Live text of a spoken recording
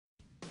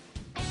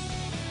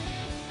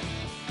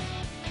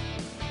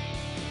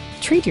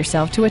treat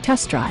yourself to a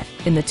test drive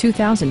in the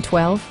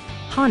 2012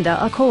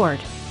 Honda Accord.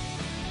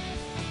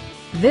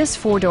 This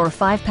four-door,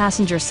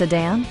 five-passenger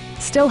sedan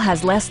still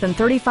has less than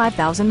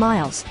 35,000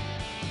 miles.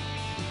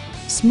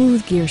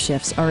 Smooth gear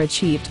shifts are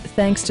achieved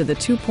thanks to the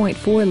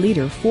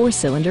 2.4-liter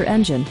four-cylinder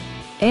engine.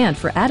 And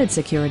for added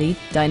security,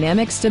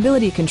 dynamic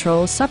stability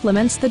control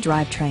supplements the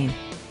drivetrain.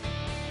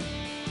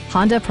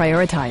 Honda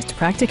prioritized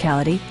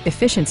practicality,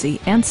 efficiency,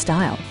 and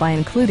style by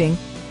including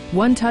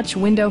one-touch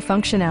window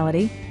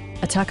functionality,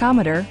 a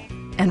tachometer,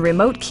 and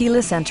remote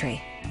keyless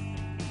entry.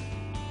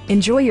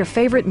 Enjoy your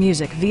favorite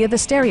music via the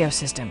stereo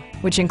system,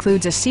 which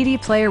includes a CD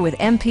player with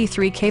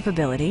MP3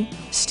 capability,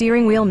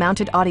 steering wheel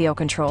mounted audio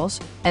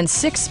controls, and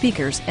 6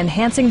 speakers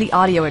enhancing the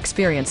audio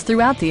experience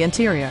throughout the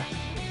interior.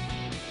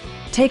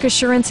 Take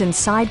assurance in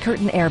side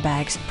curtain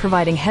airbags,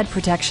 providing head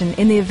protection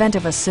in the event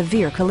of a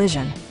severe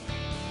collision.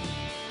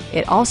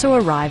 It also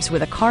arrives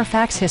with a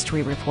Carfax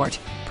history report,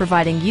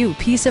 providing you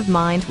peace of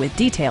mind with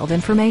detailed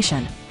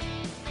information.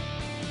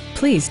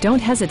 Please don't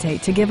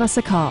hesitate to give us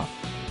a call.